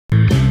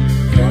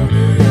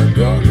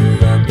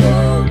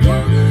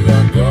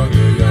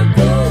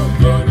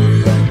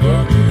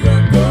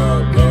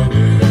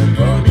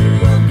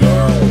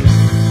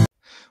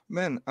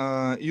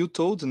you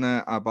told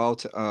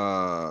about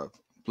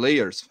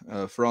players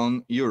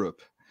from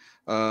Europe.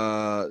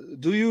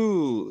 Do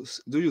you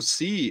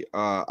see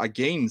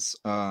games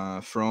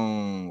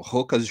from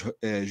Rokas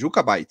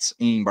Jokubaitis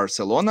in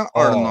Barcelona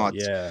or Oh not?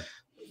 yeah.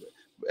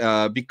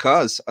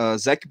 Because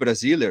Zach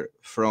Brasiler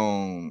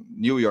from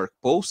New York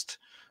Post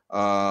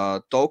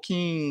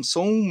talking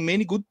so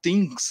many good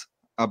things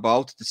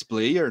about this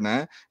player,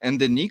 né? And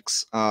the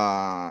Knicks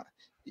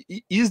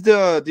is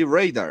the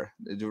radar.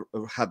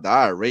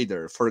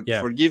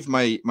 Yeah. Forgive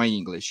my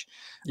English.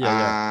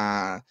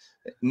 Yeah.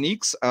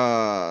 Knicks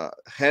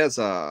has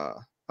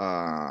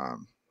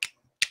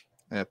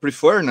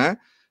prefer, né?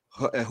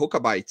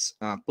 Jokubaitis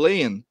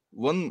playing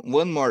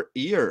one more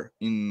year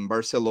in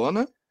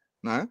Barcelona,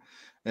 né?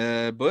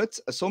 But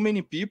so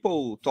many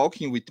people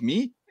talking with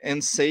me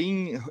and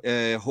saying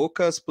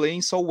Rokas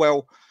playing so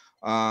well.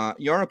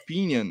 Your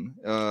opinion?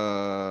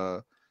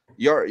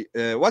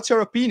 What's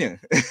your opinion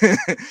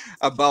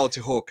about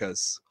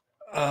Rokas?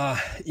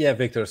 Yeah,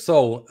 Victor.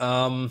 So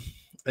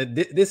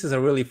this is a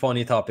really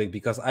funny topic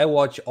because I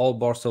watch all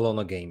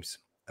Barcelona games.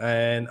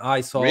 And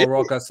I saw Really?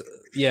 Rokas.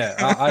 Yeah,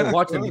 I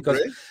watched them Oh, because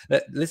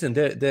great. listen,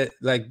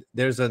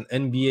 there's an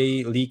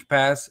NBA League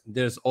Pass.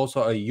 There's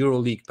also a Euro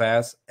League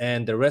Pass,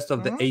 and the rest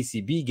of the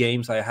ACB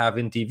games I have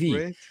in TV,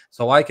 Great.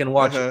 so I can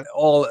watch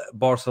all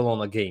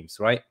Barcelona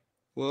games, right?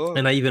 Whoa.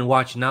 And I even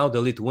watch now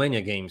the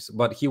Lithuania games,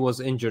 but he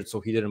was injured,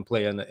 so he didn't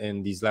play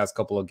in these last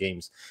couple of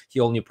games. He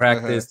only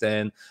practiced,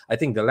 and I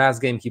think the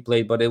last game he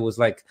played, but it was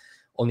like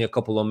only a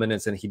couple of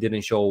minutes, and he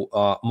didn't show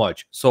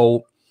much.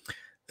 So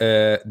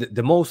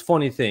the most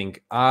funny thing,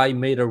 I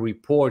made a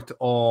report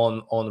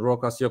on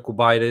Rokas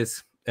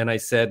Jokubaitis, and I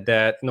said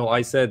that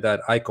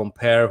I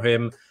compare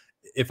him.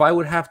 If I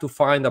would have to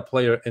find a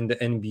player in the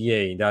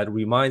NBA that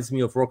reminds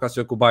me of Rokas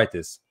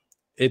Jokubaitis,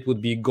 it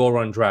would be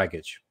Goran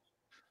Dragic.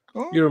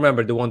 Oh. You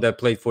remember the one that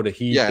played for the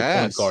Heat, the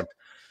point guard.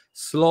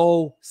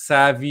 Slow,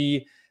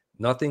 savvy,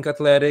 nothing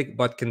athletic,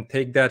 but can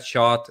take that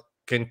shot,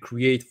 can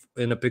create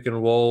in a pick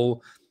and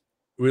roll,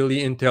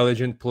 really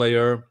intelligent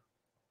player,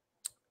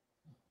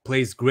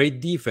 plays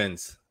great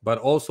defense, but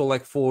also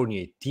like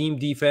Fournier, team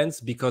defense,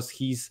 because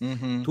he's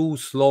too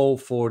slow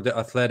for the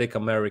athletic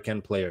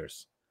American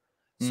players.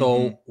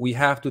 So we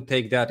have to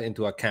take that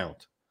into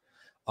account.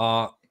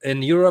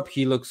 In Europe,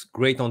 he looks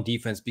great on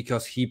defense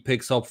because he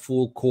picks up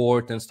full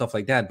court and stuff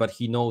like that. But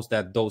he knows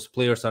that those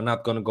players are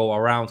not going to go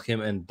around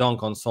him and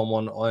dunk on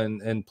someone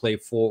and play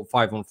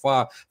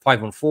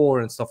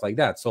 5-on-4 and stuff like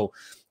that. So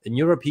in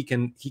Europe, he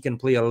can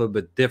play a little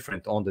bit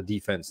different on the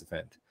defensive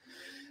end.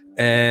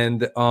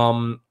 And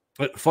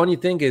funny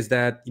thing is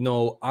that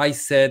I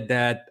said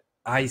that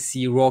I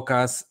see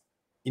Rokas.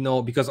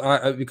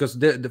 Because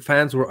the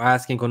fans were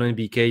asking on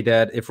NBK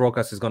that if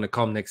Rokas is going to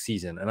come next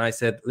season. And I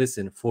said,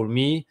 listen, for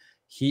me,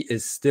 he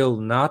is still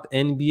not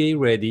NBA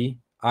ready.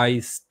 I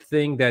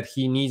think that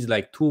he needs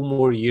like 2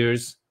 more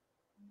years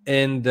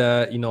in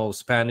the,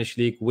 Spanish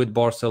league with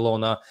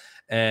Barcelona,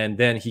 and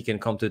then he can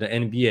come to the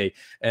NBA.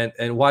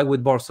 And why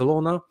with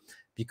Barcelona?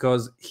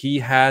 Because he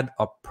had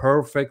a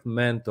perfect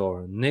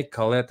mentor, Nick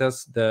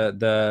Kaletas,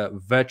 the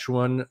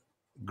veteran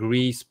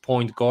Greece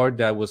point guard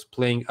that was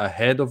playing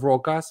ahead of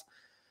Rokas.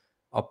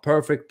 A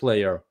perfect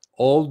player,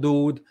 old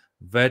dude,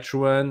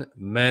 veteran,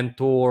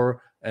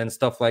 mentor, and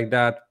stuff like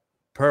that.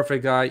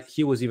 Perfect guy.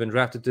 He was even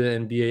drafted to the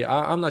NBA.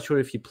 I'm not sure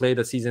if he played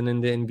a season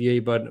in the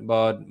NBA,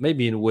 but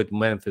maybe with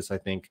Memphis, I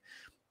think.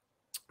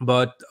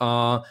 But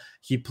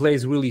he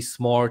plays really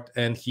smart,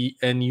 and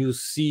you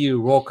see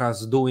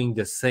Rokas doing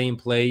the same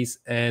plays,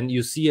 and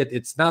you see it.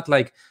 It's not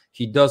like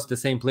he does the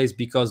same plays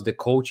because the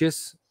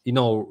coaches,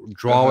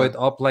 draw it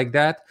up like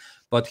that.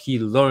 But he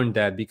learned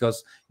that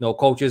because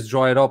coaches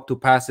draw it up to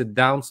pass it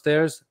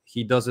downstairs.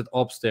 He does it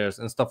upstairs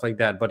and stuff like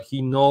that. But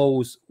he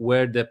knows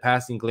where the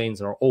passing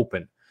lanes are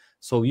open,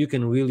 so you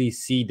can really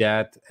see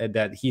that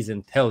he's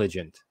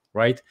intelligent,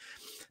 right?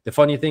 The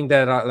funny thing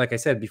that, like I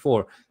said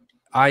before,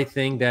 I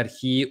think that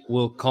he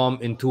will come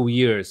in 2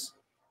 years.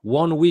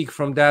 1 week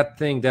from that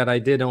thing that I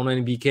did on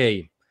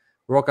NBK,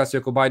 Rokas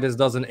Jokubaitis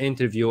does an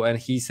interview and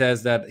he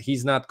says that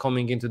he's not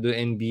coming into the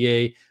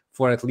NBA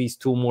for at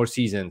least 2 more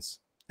seasons.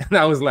 And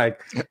I was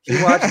like,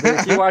 he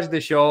watched the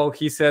show.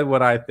 He said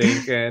what I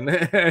think, and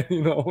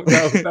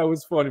that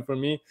was funny for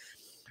me.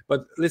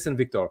 But listen,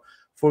 Victor,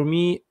 for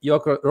me,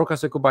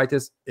 Rokas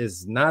Jokubaitis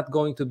is not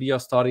going to be a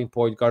starting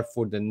point guard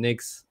for the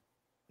Knicks,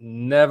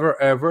 never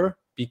ever,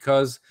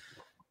 because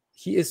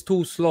he is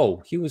too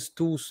slow.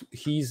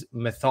 He's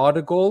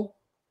methodical,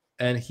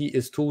 and he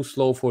is too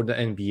slow for the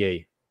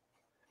NBA.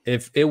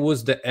 If it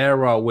was the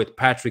era with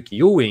Patrick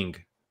Ewing,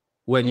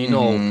 when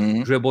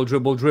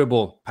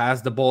dribble,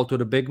 pass the ball to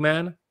the big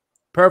man,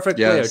 perfect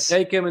player.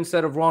 Take him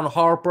instead of Ron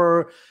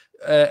Harper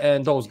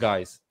and those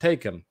guys.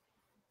 Take him,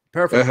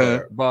 perfect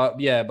player.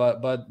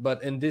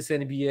 But in this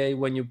NBA,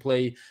 when you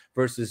play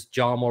versus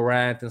John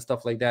Morant and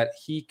stuff like that,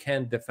 he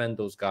can't defend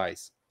those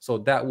guys. So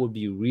that would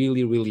be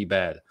really, really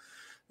bad.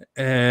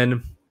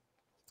 And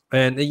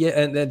And yeah,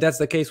 and that's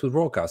the case with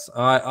Rokas.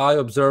 I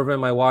observe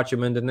him. I watch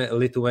him in the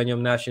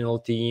Lithuanian national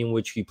team,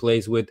 which he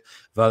plays with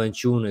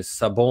Valančiūnas,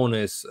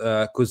 Sabonis,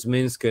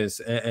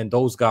 Kuzminskas, and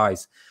those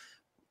guys.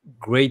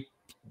 Great.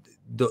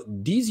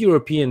 These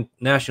European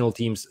national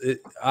teams,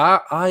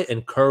 I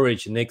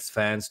encourage Knicks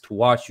fans to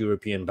watch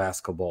European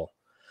basketball.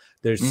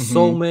 There's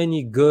so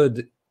many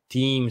good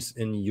teams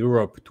in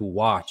Europe to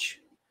watch.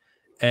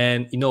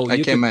 And, you know,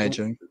 I can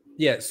imagine.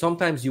 Yeah,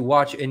 sometimes you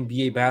watch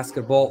NBA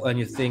basketball and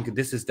you think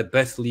this is the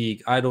best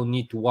league. I don't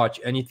need to watch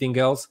anything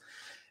else.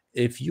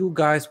 If you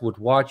guys would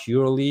watch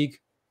EuroLeague,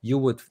 you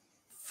would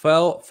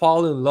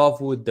fall in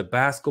love with the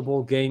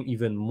basketball game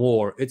even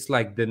more. It's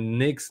like the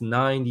Knicks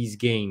 90s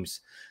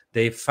games.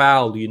 They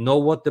foul. You know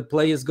what the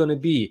play is going to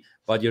be,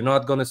 but you're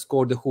not going to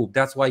score the hoop.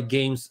 That's why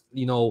games,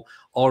 you know,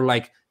 are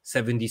like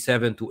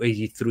 77 to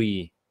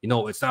 83. You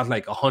know, it's not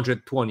like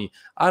 120.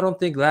 I don't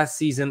think last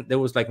season there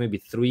was like maybe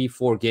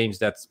 3-4 games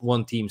that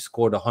one team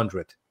scored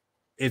 100.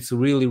 It's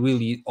really,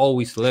 really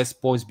always less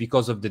points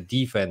because of the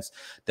defense,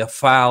 the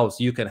fouls,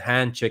 you can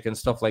hand check and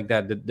stuff like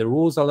that. The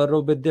rules are a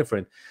little bit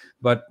different,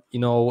 but you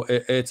know,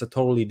 it's a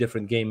totally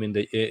different game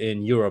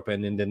in Europe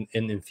and in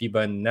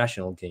FIBA and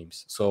national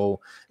games.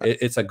 So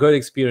it's a good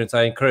experience.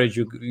 I encourage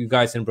you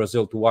guys in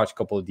Brazil to watch a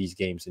couple of these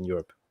games in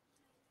Europe.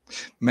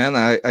 Man,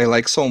 I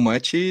like so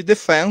much the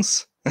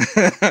fans.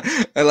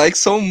 I like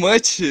so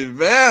much,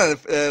 man.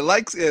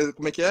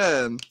 Como é que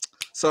é?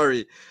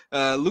 Sorry.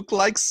 Look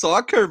like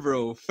soccer,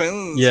 bro.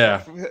 Fans,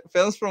 yeah.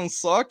 Fans from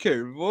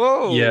soccer.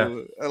 Whoa. Yeah.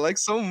 I like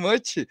so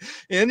much. In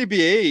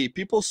NBA,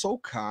 people so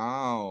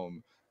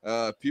calm.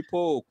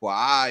 People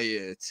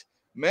quiet.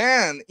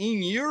 Man,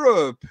 in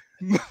Europe,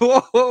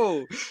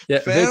 whoa. Yeah,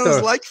 fans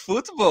Victor, like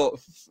football,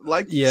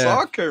 like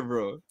soccer,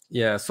 bro.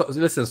 Yeah, so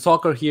listen,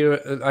 soccer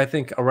here, I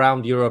think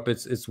around Europe,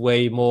 it's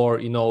way more,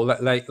 you know,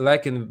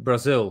 like in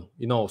Brazil,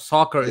 you know,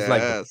 soccer is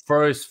like the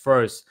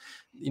first,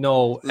 you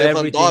know,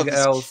 everything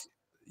else.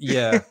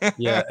 Yeah,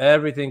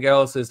 everything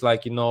else is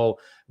like, you know,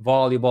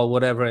 volleyball,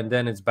 whatever, and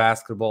then it's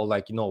basketball,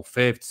 like, you know,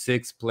 5th,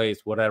 6th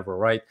place, whatever,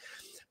 right?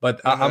 But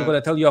I'm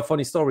gonna tell you a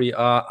funny story.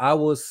 I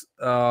was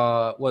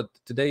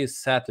today is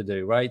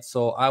Saturday, right?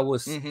 So I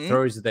was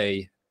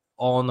Thursday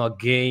on a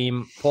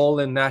game.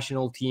 Poland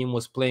national team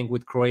was playing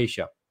with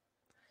Croatia.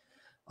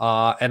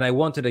 And I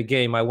wanted a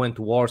game. I went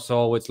to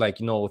Warsaw. It's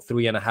like, you know,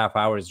 3.5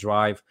 hours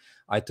drive.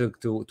 I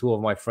took two of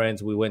my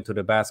friends. We went to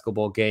the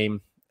basketball game.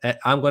 And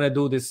I'm going to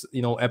do this,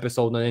 you know,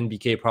 episode on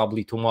NBK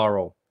probably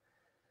tomorrow.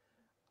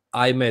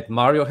 I met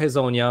Mario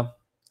Hezonja,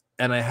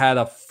 and I had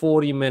a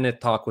 40-minute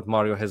talk with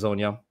Mario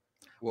Hezonja,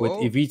 with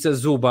Ivica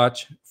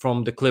Zubac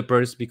from the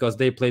Clippers, because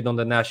they played on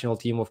the national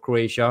team of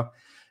Croatia.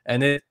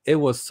 And it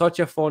was such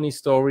a funny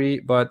story,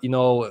 but, you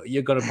know,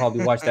 you're going to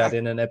probably watch that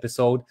in an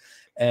episode.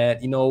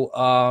 And, you know,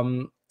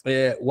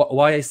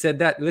 why I said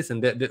that, listen,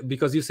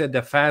 because you said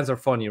the fans are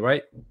funny,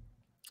 right?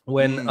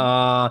 When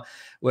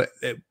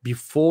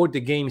before the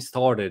game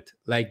started,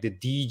 like the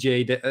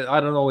DJ, I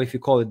don't know if you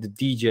call it the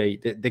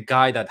DJ, the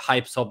guy that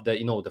hypes up the,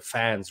 you know, the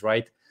fans,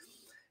 right?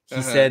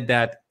 He said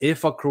that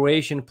if a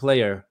Croatian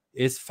player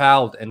is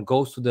fouled and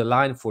goes to the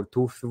line for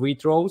 2 free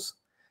throws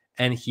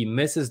and he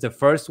misses the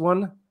first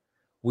one,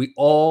 we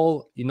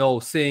all, you know,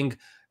 sing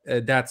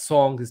that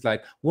song is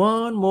like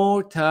one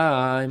more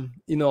time,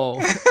 you know.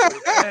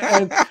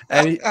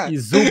 and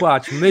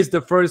Zubac missed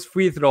the first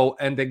free throw,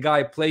 and the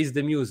guy plays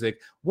the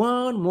music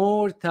one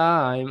more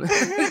time.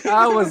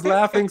 I was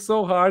laughing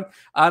so hard,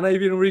 and I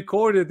even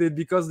recorded it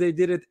because they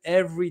did it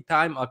every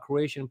time a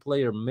Croatian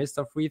player missed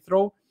a free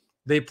throw.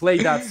 They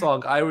played that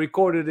song. I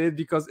recorded it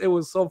because it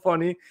was so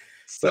funny.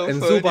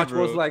 And funny, Zubac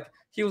was like,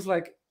 he was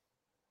like,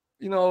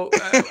 you know,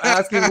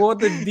 asking what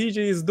the DJ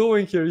is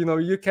doing here. You know,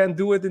 you can't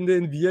do it in the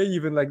NBA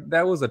even. Like,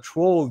 that was a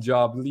troll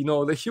job, you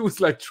know, that he was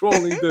like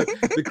trolling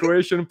the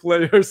Croatian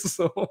players.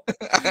 So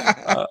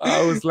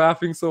I was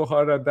laughing so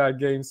hard at that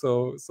game.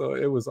 So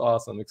it was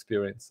awesome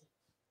experience.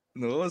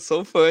 No,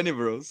 so funny,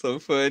 bro. So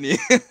funny.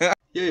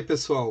 E aí,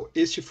 pessoal,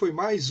 este foi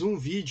mais um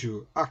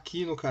vídeo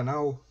aqui no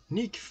canal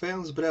Knicks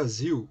Fans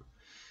Brasil.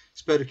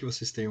 Espero que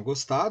vocês tenham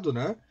gostado,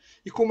 né?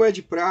 E como é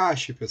de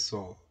praxe,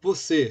 pessoal,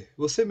 você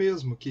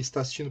mesmo que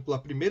está assistindo pela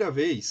primeira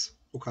vez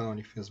o canal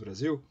Knicks Fans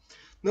Brasil,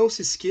 não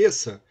se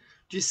esqueça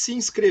de se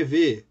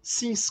inscrever,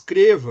 se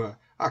inscreva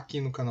aqui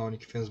no canal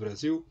Knicks Fans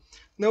Brasil.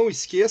 Não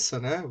esqueça,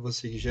 né,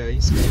 você que já é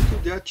inscrito,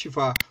 de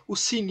ativar o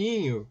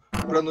sininho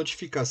para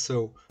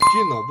notificação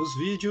de novos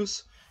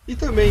vídeos e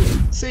também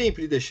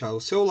sempre deixar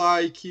o seu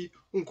like,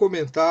 um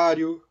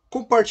comentário,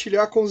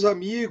 compartilhar com os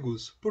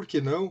amigos, por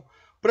que não,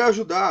 para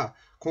ajudar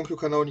com que o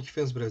canal Knicks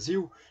Fans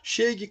Brasil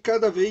chegue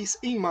cada vez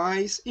em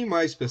mais e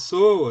mais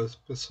pessoas,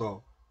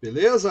 pessoal.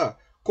 Beleza?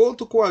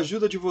 Conto com a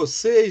ajuda de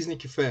vocês,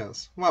 Knicks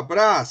Fans. Um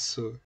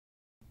abraço!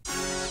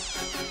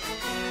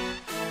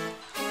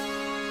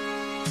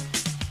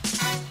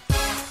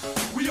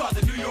 We are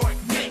the New York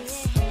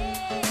Knicks.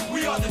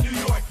 We are the New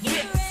York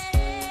Knicks.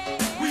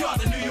 We are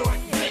the New York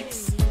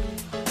Knicks.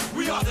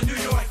 We are the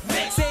New York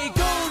Knicks. Say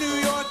go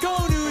New York,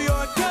 go New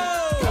York, go.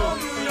 Go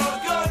New York,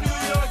 go New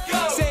York,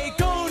 go. Say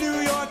go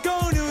New York,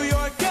 go New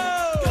York, go.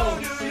 Go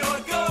New York.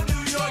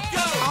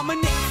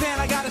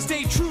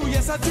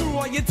 I do.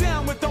 Are you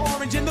down with the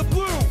orange and the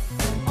blue?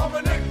 I'm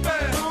a Knicks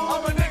fan.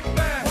 I'm a Knicks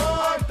fan.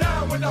 I'm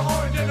down with the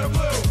orange and the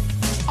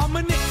blue. I'm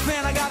a Knicks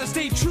fan. I gotta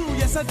stay true.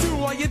 Yes, I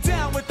do. Are you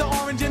down with the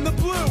orange and the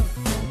blue?